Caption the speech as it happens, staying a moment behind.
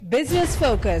Business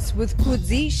Focus with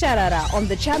Kudzie Sharara on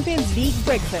the Champions League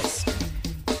Breakfast.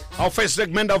 Our first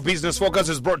segment of Business Focus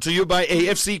is brought to you by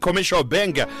AFC Commercial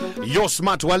Bank. Your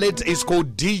smart wallet is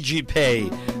called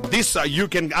DigiPay. This you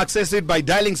can access it by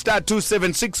dialing star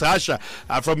 276 hash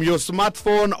from your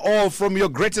smartphone or from your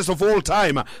greatest of all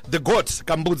time, the GOAT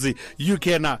Kambuzi. You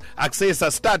can access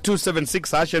star 276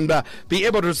 hash and be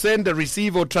able to send,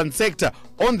 receive or transact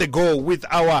on the go with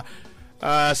our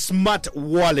smart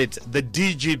wallet, the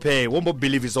DigiPay. Won't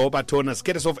believe it's all about us.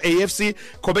 Get us off AFC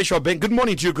Commercial Bank. Good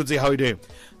morning to you, Kudzie. How are you doing?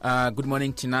 Good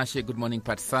morning, Tinashe. Good morning,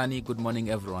 Patsani. Good morning,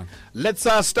 everyone. Let's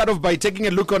start off by taking a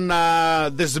look on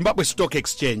the Zimbabwe Stock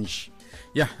Exchange.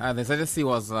 Yeah, the ZSC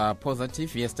was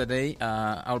positive yesterday,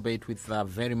 albeit with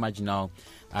very marginal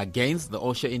gains. The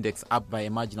Osha index up by a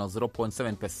marginal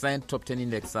 0.7%. Top 10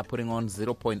 index putting on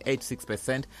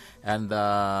 0.86%. And the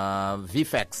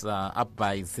VFAX up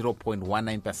by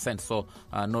 0.19%. So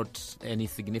not any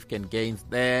significant gains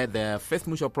there. The First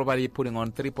Mutual Property putting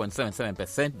on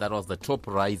 3.77%. That was the top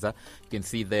riser. You can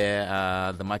see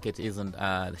there the market isn't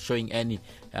showing any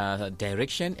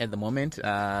direction at the moment.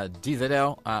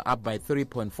 DZL up by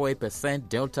 3.48%.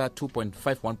 Delta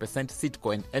 2.51%.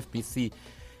 Citco and FBC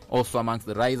also amongst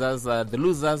the risers. The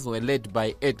losers were led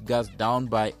by Edgar's down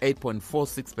by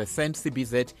 8.46%.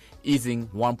 CBZ easing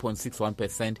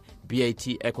 1.61%.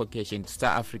 BAT, Ecocash and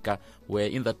Star Africa were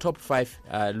in the top 5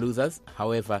 losers,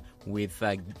 however, with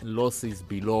losses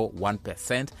below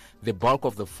 1%. The bulk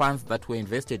of the funds that were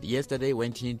invested yesterday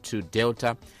went into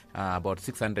Delta, about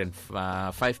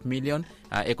 605 million.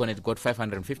 Econet got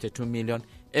 552 million.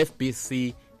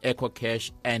 FBC,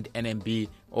 Ecocash and NMB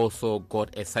also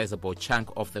got a sizable chunk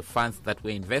of the funds that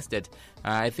were invested.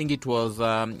 I think it was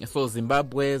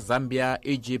Zimbabwe, Zambia,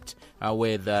 Egypt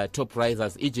were the top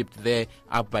risers. Egypt there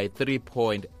up by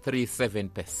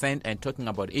 3.37%. And talking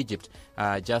about Egypt,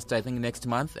 just I think next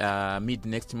month, mid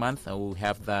next month, we'll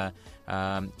have the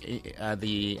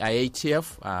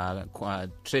IATF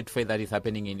trade fair that is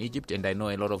happening in Egypt, and I know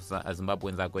a lot of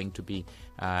Zimbabweans are going to be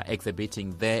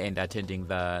exhibiting there and attending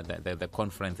the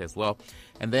conference as well.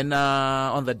 And then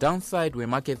on the downside were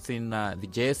markets in the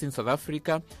JS in South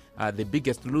Africa. The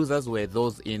biggest losers were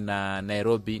those in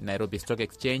Nairobi Stock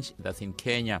Exchange, that's in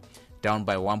Kenya, down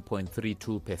by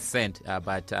 1.32%.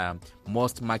 But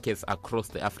most markets across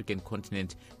the African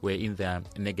continent were in the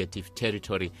negative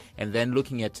territory. And then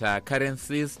looking at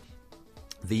currencies,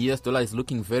 the US dollar is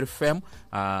looking very firm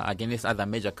against other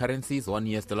major currencies. $1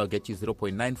 US will get you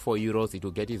 0.94 euros. It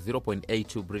will get you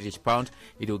 0.82 British pound.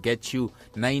 It will get you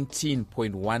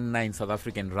 19.19 South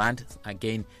African rand.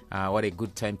 Again, what a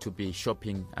good time to be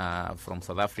shopping from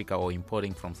South Africa or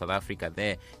importing from South Africa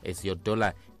there, as your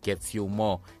dollar gets you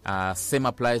more. Same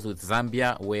applies with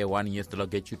Zambia, where $1 US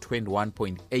gets you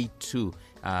 21.82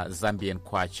 Zambian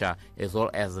kwacha, as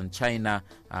well as in China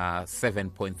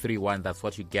 7.31. That's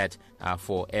what you get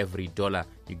for every dollar.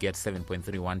 You get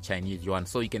 7.31 Chinese yuan.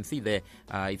 So you can see there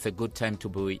it's a good time to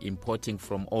be importing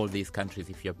from all these countries.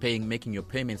 If you're making your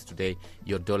payments today,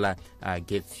 your dollar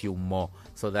gets you more.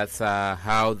 So that's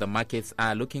how the markets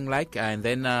are looking like. And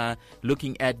then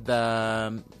looking at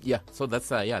the so that's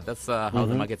how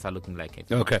the markets are looking like.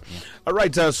 Okay. Yeah. All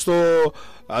right. So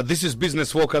this is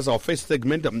Business Focus, our first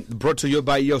segment, brought to you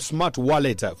by your smart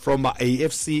wallet from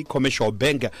AFC Commercial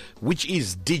Bank, which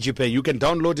is DigiPay. You can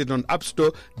download it on App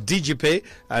Store, DigiPay,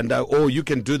 and or you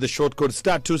can do the short code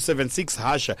star 276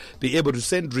 hash. Be able to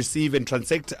send, receive, and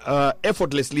transact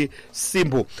effortlessly.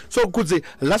 Simple. So, Kudzie,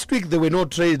 last week there were no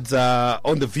trades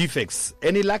on the VFAX.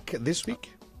 Any luck this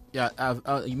week? Yeah,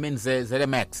 you mean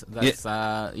ZMX? That's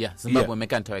Zimbabwe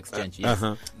Mercantile Exchange. Yes.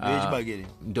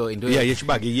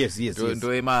 Yeshibagi, yes.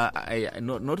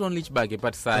 Not only Yeshibagi,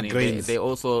 but Sani. They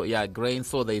also grain.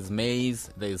 So there is maize,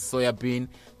 there is soybean,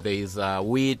 there is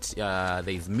wheat, there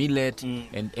is millet,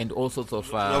 and all sorts of.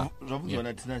 South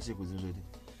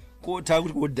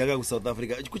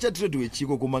Africa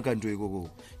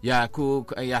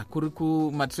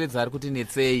kuriku matrades are kuti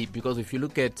netsei, because if you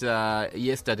look at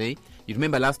yesterday, you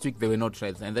remember last week there were no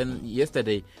trades, and then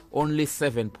yesterday only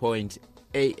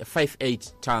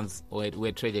 7.58 tons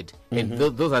were traded, and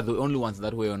those are the only ones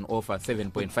that were on offer.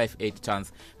 7.58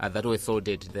 tons that were sold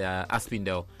at the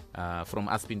Aspindale from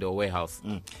Aspindale warehouse.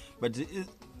 But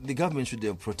the government should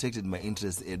have protected my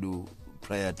interest, Edu,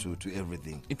 prior to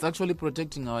everything. It's actually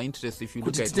protecting our interests. If you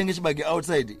look at it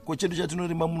outside,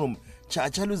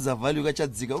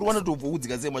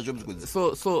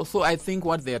 so I think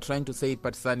what they are trying to say,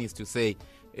 Pakistan, is to say,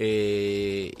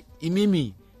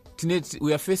 Imimi,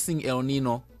 we are facing El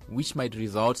Nino which might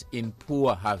result in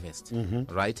poor harvest,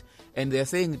 right? And they're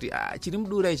saying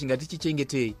chirimudura ichi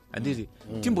ngatichichengetei anditi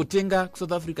timbotenga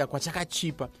South Africa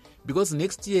kwachakachipa, because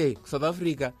next year South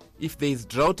Africa, if there is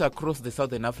drought across the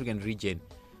Southern African region,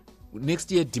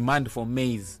 next year demand for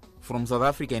maize from South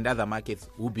Africa and other markets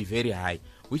will be very high,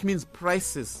 which means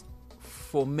prices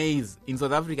for maize in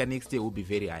South Africa next year will be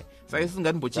very high. Saka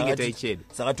singatimbochengeta ichedi.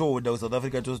 Saka toda South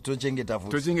Africa tochengeta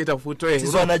futhi. Tochengeta futhi.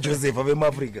 Tisona Joseph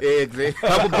abemafrika. Exactly.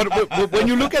 But when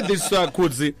you look at this,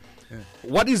 Kudzie,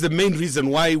 what is the main reason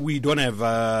why we don't have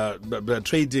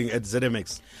trading at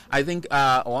ZMX? I think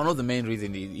one of the main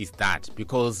reasons is that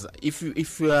because if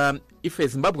a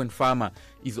Zimbabwean farmer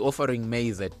is offering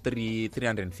maize at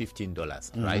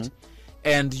 $315, right,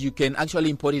 and you can actually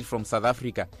import it from South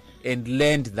Africa and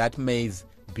land that maize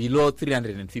below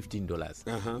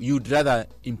 $315, you'd rather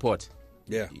import.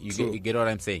 Yeah, you get what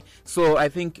I'm saying. So I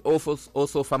think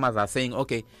also farmers are saying,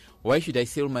 okay, why should I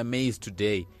sell my maize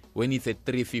today when it's at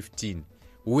 $315,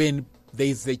 when there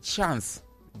is a chance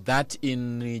that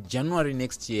in January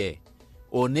next year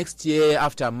or next year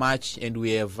after March and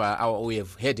we have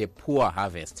had a poor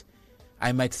harvest,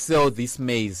 I might sell this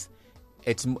maize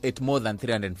at more than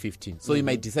 $315. So you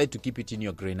might decide to keep it in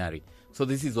your granary. So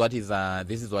this is what is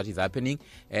happening,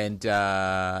 and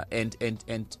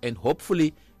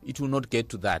hopefully it will not get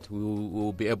to that. We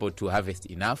will be able to harvest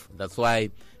enough. That's why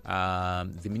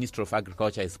the Ministry of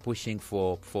Agriculture is pushing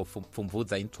for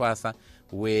Mvudza in Twasa,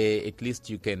 where at least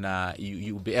you can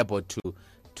you'll be able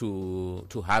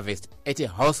to harvest at a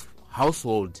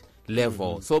household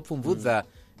level. So Mvudza,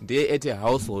 they at a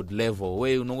household level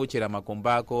where you know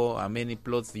makombako, how many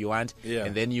plots you want,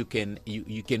 and then you can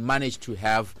manage to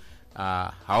have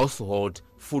household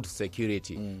food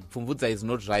security. Mvudza is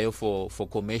not rayo for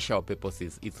commercial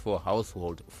purposes. It's for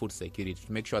household food security,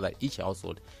 to make sure that each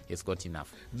household has got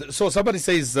enough. So somebody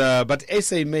says, but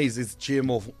SA maize is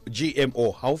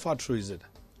GMO. How far true is it?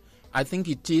 I think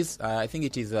it is. I think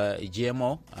it is a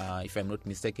GMO. If I'm not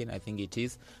mistaken, I think it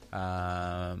is.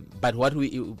 But what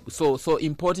so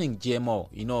importing GMO,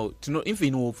 to know if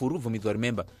in Vumidzwa,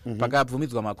 remember, paka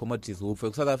Vumidzwa ma commodities for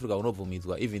South Africa no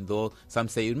Vumidzwa, even though some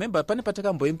say, remember, pani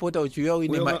pataka mbo importa uchiyo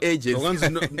in my ages.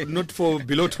 Not for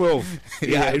below 12.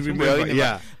 Yeah, I remember.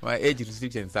 Yeah, my age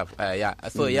restriction stuff.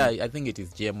 So I think it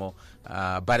is GMO.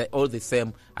 But all the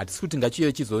same, at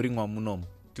sutingachiyo chizoringwa munomu.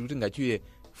 Tutingachiyo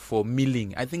for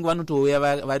milling. I think one to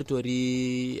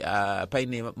varitori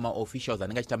paine ma officials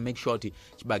ananga chita make sure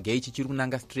chibage ichi chiri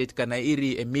kunanga straight kana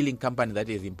iri a milling company that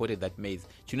has imported that maize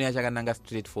chino yachakananga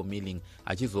straight for milling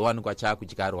achizowanikwa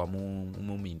chakuchikarwa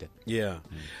muminda.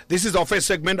 This is our first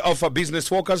segment of Business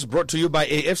Focus, brought to you by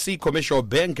AFC Commercial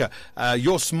Bank.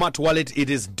 Your smart wallet, it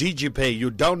is DigiPay. You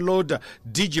download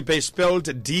DigiPay, spelled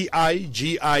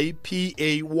DIGIPAY,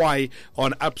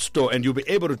 on App Store, and you'll be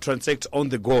able to transact on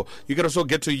the go. You can also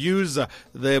get to use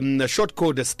the short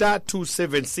code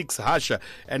 *276#,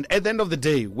 and at the end of the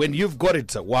day, when you've got it,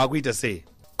 wagwita say.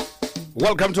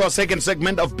 Welcome to our second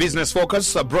segment of Business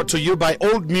Focus, brought to you by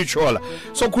Old Mutual.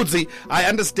 So Kudzie, I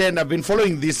understand, I've been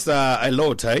following this a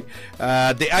lot. The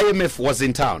IMF was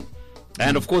in town,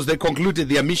 and of course they concluded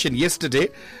their mission yesterday.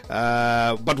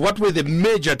 But what were the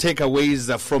major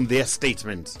takeaways from their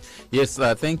statements? Yes,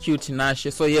 thank you,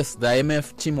 Tinashe. So yes, the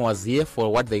IMF team was here for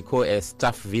what they call a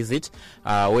staff visit,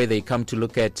 where they come to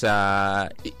look at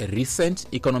recent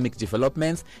economic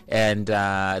developments and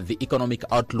the economic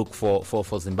outlook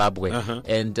for Zimbabwe.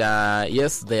 And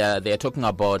yes, they are talking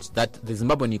about that the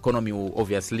Zimbabwean economy will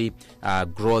obviously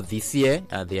grow this year.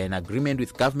 They are in agreement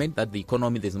with government that the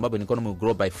Zimbabwean economy will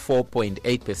grow by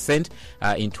 4.8%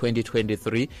 in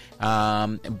 2023,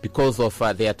 because of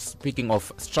they are speaking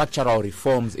of structural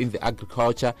reforms in the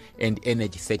agriculture and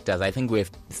energy sectors. I think we have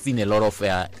seen a lot of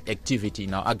activity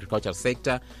in our agriculture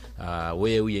sector,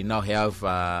 where we now have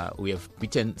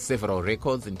beaten several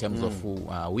records in terms of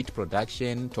wheat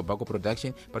production, tobacco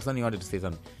production. But something you wanted to say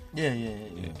something?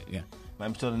 Yeah.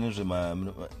 I'm telling you,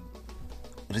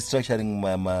 restructuring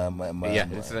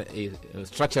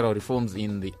structural reforms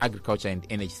in the agriculture and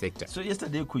energy sector. So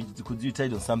yesterday, could you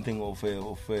touch on something of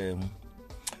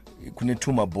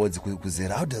kunetuma boards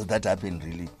kuzera? How does that happen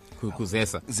really?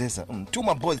 Zesa. Two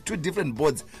boards, two different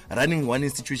boards running one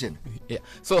institution. Yeah.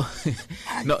 So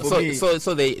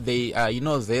so they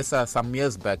Zesa some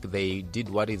years back they did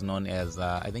what is known as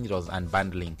I think it was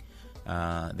unbundling.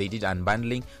 They did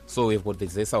unbundling. So we've got the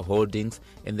ZESA Holdings,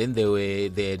 and then they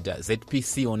had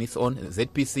ZPC on its own.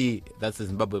 ZPC, that's the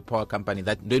Zimbabwe Power Company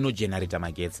that they know generator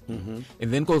magets. And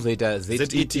then because it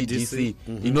ZETDC,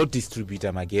 not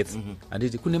distributor magets. And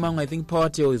it Kunemang, I think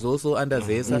Powertel is also under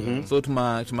ZESA. So to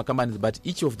my companies, but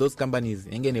each of those companies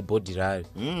engage a body,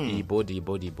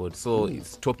 body. So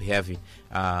it's top heavy.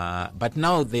 But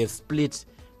now they've split.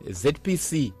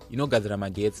 ZPC, Gazrama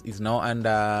Gates is now under,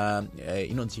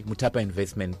 Mutapa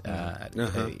Investment,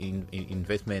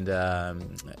 investment.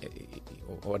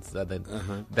 What's that?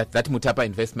 That Mutapa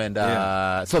Investment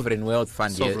Sovereign Wealth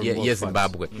Fund,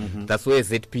 Zimbabwe. That's where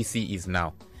ZPC is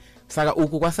now. Saka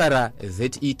ukukwasara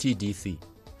ZETDC.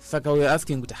 Saka we're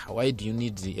asking, why do you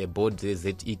need a board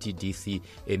ZETDC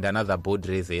and another board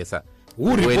ZESA?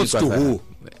 Who reports to who?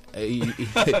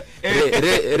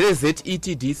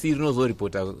 ZETDC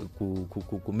report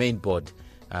ku main board.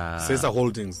 ZESA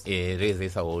Holdings.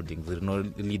 ZESA Holdings.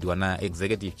 Lead one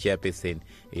executive chairperson,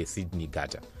 Sydney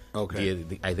Gata. Okay.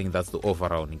 I think that's the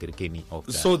overall Ngirikeni of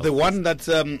that. So the one that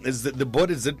is the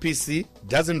board is ZPC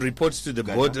doesn't report to the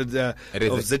board of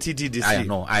ZETDC. I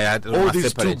know. All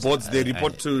these two boards they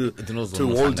report to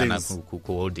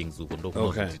holdings.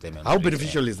 Okay. How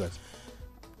beneficial is that?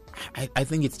 I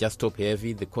think it's just top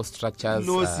heavy. The cost structures.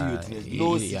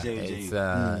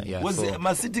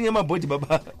 Sitting in my body,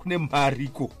 baba.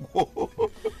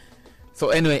 So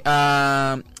anyway,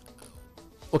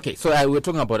 okay. So we're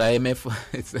talking about IMF.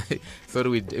 Sorry,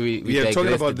 we are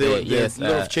talking about the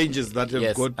lot of changes that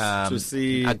have got to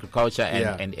see agriculture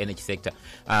and energy sector.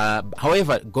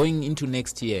 However, going into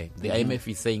next year, the IMF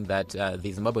is saying that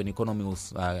the Zimbabwean economy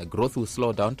growth will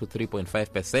slow down to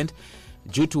 3.5%.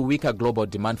 due to weaker global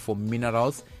demand for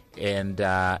minerals and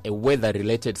a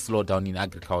weather-related slowdown in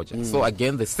agriculture. So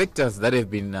again, the sectors that have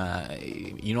been,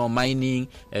 mining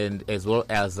and as well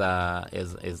as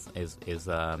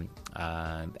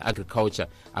agriculture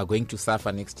are going to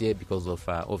suffer next year because of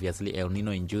obviously El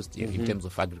Nino induced in terms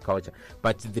of agriculture.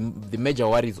 But the major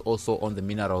worry is also on the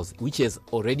minerals, which has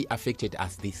already affected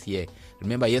us this year.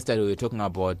 Remember, yesterday we were talking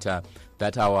about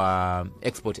that our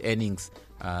export earnings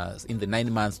in the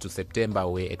 9 months to September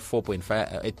were at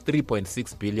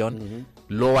 3.6 billion,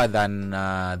 lower than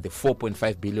the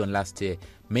 4.5 billion last year,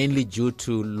 mainly due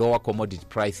to lower commodity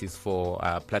prices for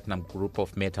platinum group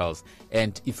of metals,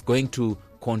 and it's going to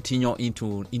continue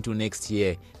into next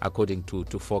year according to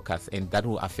forecast, and that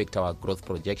will affect our growth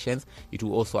projections. It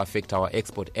will also affect our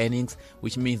export earnings,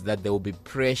 which means that there will be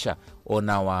pressure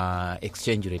on our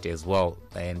exchange rate as well.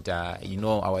 And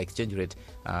our exchange rate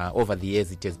over the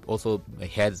years, it has also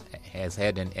has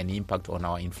had an impact on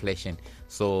our inflation.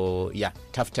 So yeah,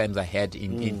 tough times ahead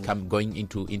in going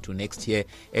into next year,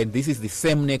 and this is the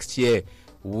same next year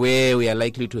where we are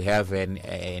likely to have an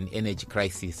energy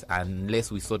crisis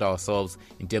unless we sort ourselves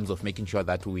in terms of making sure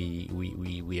that we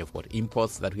have got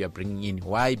imports that we are bringing in.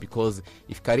 Why? Because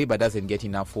if Kariba doesn't get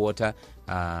enough water,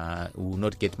 we will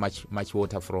not get much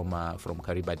water from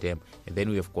Kariba Dam, and then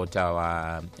we have got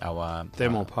our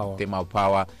thermal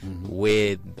power,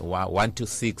 where 1 to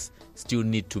 6 still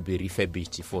need to be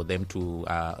refurbished for them to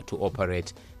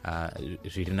operate.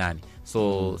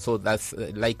 So that's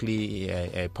likely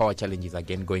power challenges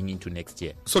again going into next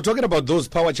year. So talking about those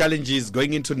power challenges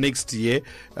going into next year,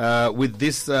 with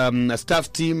this staff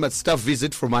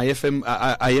visit from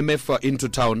IMF into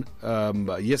town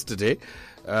yesterday,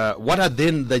 what are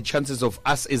then the chances of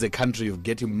us as a country of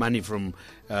getting money from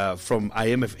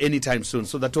IMF anytime soon?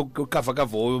 So that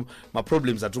my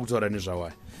problems are talked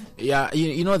about. Yeah,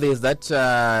 there's that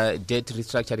debt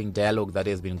restructuring dialogue that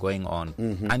has been going on.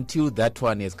 Until that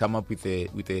one has come up with a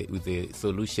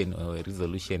solution or a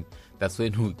resolution, that's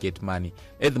when we get money.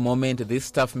 At the moment, this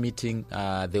staff meeting,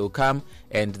 they will come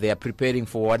and they are preparing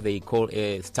for what they call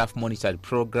a staff monitored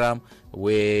program,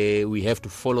 where we have to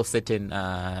follow certain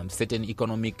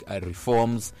economic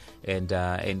reforms and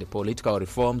political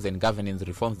reforms and governance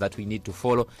reforms that we need to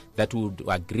follow, that would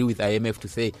agree with IMF to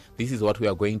say this is what we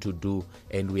are going to do,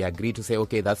 and we agree to say,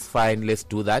 okay, that's fine, let's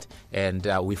do that, and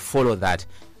we follow that.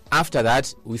 After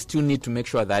that, we still need to make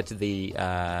sure that the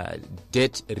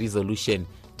debt resolution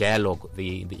dialogue,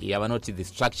 the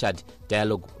structured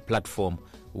dialogue platform,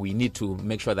 we need to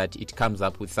make sure that it comes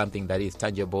up with something that is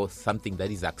tangible, something that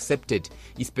is accepted,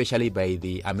 especially by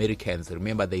the Americans.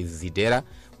 Remember, there is ZIDERA,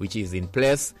 which is in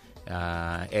place,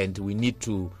 and we need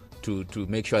to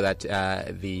make sure that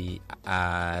the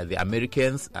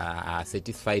Americans are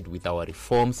satisfied with our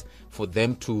reforms, for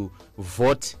them to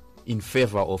vote in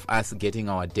favor of us getting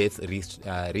our debts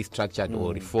restructured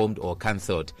or reformed or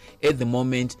cancelled. At the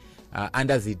moment,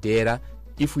 under ZIDERA,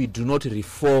 if we do not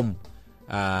reform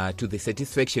to the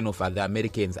satisfaction of the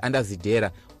Americans. Under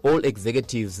Zidera, all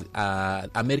executives,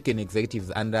 American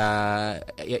executives under at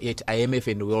IMF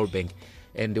and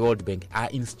the World Bank are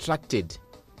instructed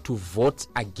to vote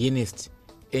against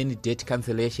any debt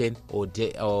cancellation or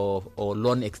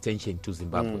loan extension to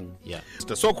Zimbabwe. Yeah.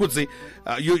 So Kudzie,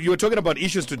 you were talking about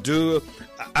issues to do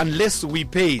unless we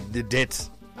pay the debt.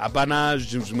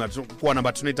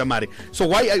 So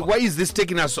why is this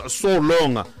taking us so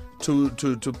long to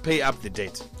pay up the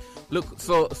debt? Look,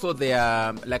 so they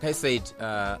are, like I said,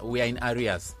 we are in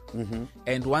arrears.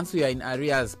 And once we are in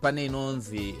arrears,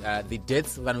 the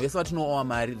debts,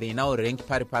 they now rank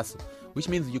pari passu, which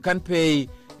means you can't pay.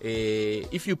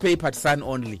 If you pay Partisan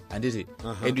only and you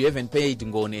haven't paid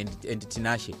Ngoni and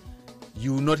Tinashe,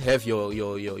 you will not have your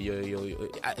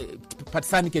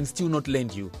Partisan can still not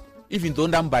lend you. Even though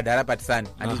I'm Badara Partisan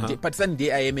and Partisan the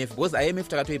IMF, because IMF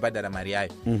takatoi Badara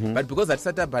Mariai, but because at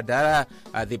Sata Badara,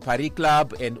 the Paris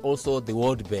Club and also the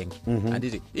World Bank,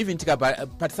 and even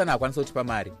Partisan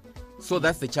Mari. So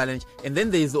that's the challenge. And then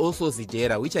there is also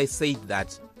Zidera, which I said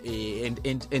that.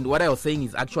 And what I was saying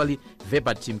is actually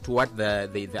verbatim to what the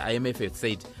IMF have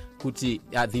said.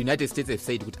 The United States have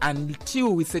said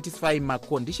until we satisfy my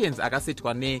conditions,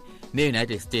 the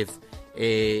United States,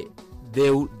 they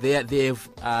have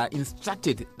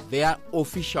instructed their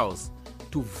officials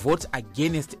to vote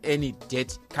against any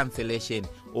debt cancellation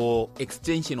or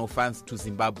extension of funds to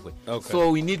Zimbabwe. Okay.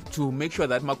 So we need to make sure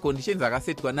that my conditions are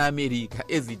set to America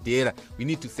as we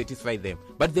need to satisfy them.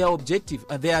 But they are objective,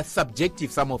 they are subjective,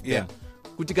 some of them.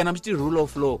 Kuti kana mchiti rule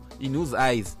of law, in whose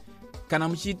eyes? Kana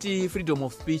mchiti freedom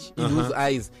of speech, in whose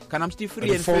eyes? Kana mchiti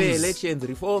free and fair elections,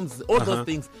 reforms, all those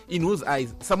things, in whose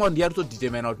eyes? Someone there to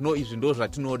determine out, no, if those are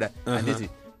to know that. And this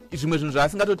is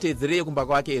kumba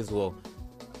kwake as well.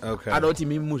 Okay. Adoti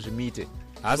mimi muzvimite.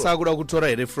 Asa akuda kutora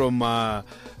here from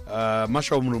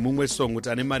Marshall Mumwe song kuti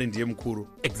ane mari ndiye mukuru.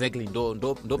 Exactly.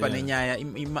 Ndo pane nyaya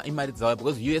imari dzawo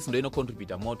because US ndo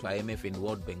inocontribute more to IMF and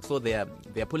World Bank. So they are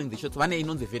pulling the shots. Vane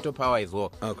inonzi veto power as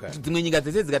well. Okay. Dzimwe nyika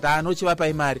dzese dzikati anochivapa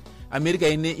imari. America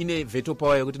ine veto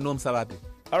power yokuti nomsavapi.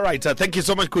 All right, thank you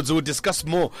so much, Kudzie. We'll discuss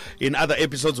more in other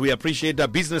episodes. We appreciate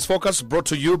that. Business Focus brought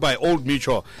to you by Old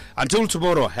Mutual. Until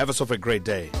tomorrow, have yourself a great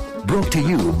day. Brought to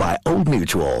you by Old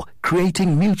Mutual,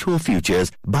 creating mutual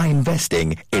futures by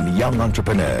investing in young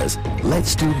entrepreneurs.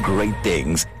 Let's do great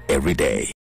things every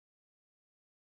day.